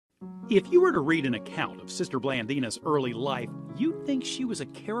If you were to read an account of Sister Blandina's early life, you'd think she was a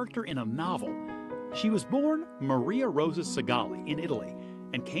character in a novel. She was born Maria Rosa Segali in Italy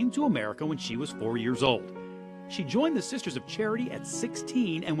and came to America when she was 4 years old. She joined the Sisters of Charity at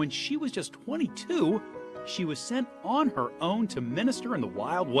 16, and when she was just 22, she was sent on her own to minister in the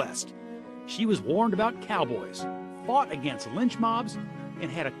Wild West. She was warned about cowboys, fought against lynch mobs, and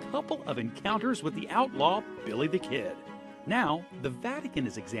had a couple of encounters with the outlaw Billy the Kid. Now, the Vatican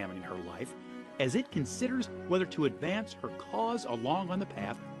is examining her life as it considers whether to advance her cause along on the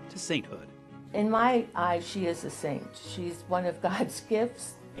path to sainthood. In my eyes, she is a saint. She's one of God's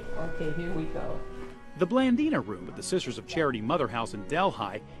gifts. Okay, here we go. The Blandina room at the Sisters of Charity Mother House in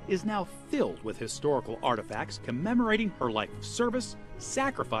Delhi is now filled with historical artifacts commemorating her life of service,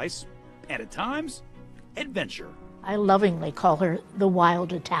 sacrifice, and at times, adventure. I lovingly call her the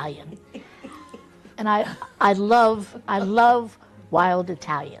wild Italian. And I love wild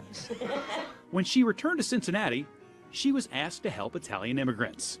Italians. When she returned to Cincinnati, she was asked to help Italian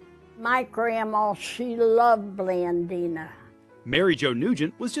immigrants. My grandma, she loved Blandina. Mary Jo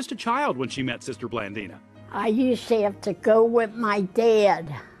Nugent was just a child when she met Sister Blandina. I used to have to go with my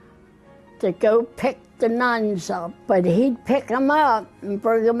dad to go pick the nuns up, but he'd pick them up and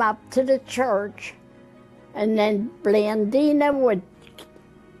bring them up to the church. And then Blandina would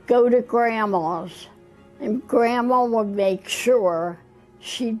go to Grandma's, and Grandma would make sure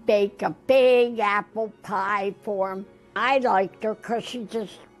she'd bake a big apple pie for him. I liked her because she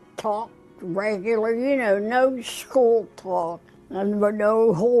just talked regular, you know, no school talk and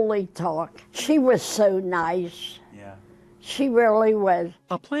no holy talk. She was so nice. Yeah. She really was.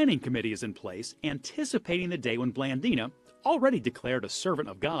 A planning committee is in place anticipating the day when Blandina, already declared a servant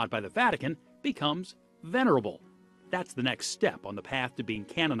of God by the Vatican, becomes venerable. That's the next step on the path to being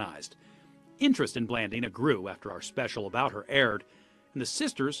canonized. Interest in Blandina grew after our special about her aired, and the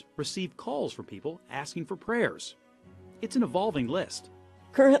sisters received calls from people asking for prayers. It's an evolving list.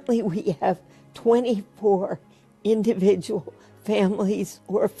 Currently, we have 24 individual families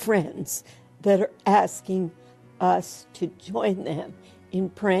or friends that are asking us to join them in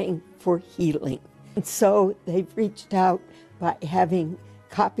praying for healing. And so they've reached out by having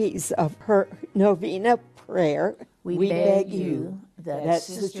copies of her novena prayer. We beg you that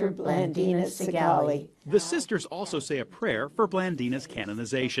Sister Blandina Segali. The sisters also say a prayer for Blandina's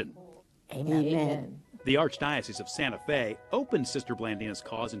canonization. Amen. Amen. The Archdiocese of Santa Fe opened Sister Blandina's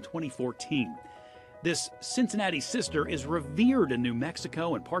cause in 2014. This Cincinnati sister is revered in New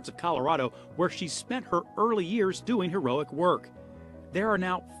Mexico and parts of Colorado, where she spent her early years doing heroic work. There are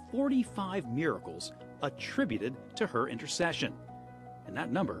now 45 miracles attributed to her intercession, and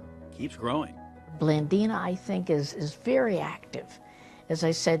that number keeps growing. Blandina, I think, is very active. As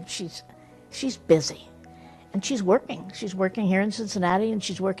I said, she's busy, and she's working. She's working here in Cincinnati, and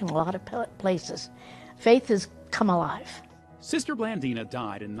she's working a lot of places. Faith has come alive. Sister Blandina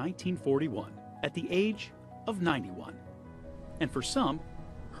died in 1941 at the age of 91. And for some,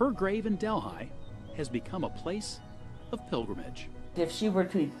 her grave in Delhi has become a place of pilgrimage. If she were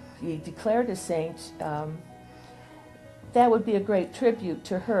to be declared a saint, that would be a great tribute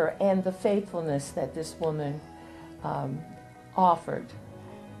to her and the faithfulness that this woman offered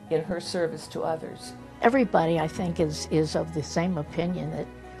in her service to others. Everybody, I think, is of the same opinion that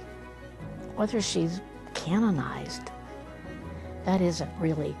whether she's canonized, that isn't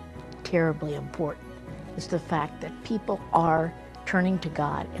really terribly important. It's the fact that people are turning to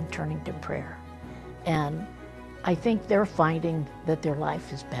God and turning to prayer. And I think they're finding that their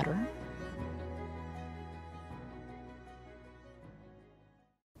life is better.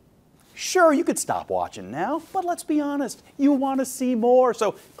 Sure, you could stop watching now, but let's be honest, you want to see more.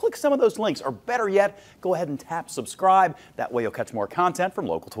 So click some of those links, or better yet, go ahead and tap subscribe. That way you'll catch more content from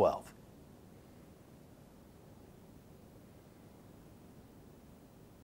Local 12.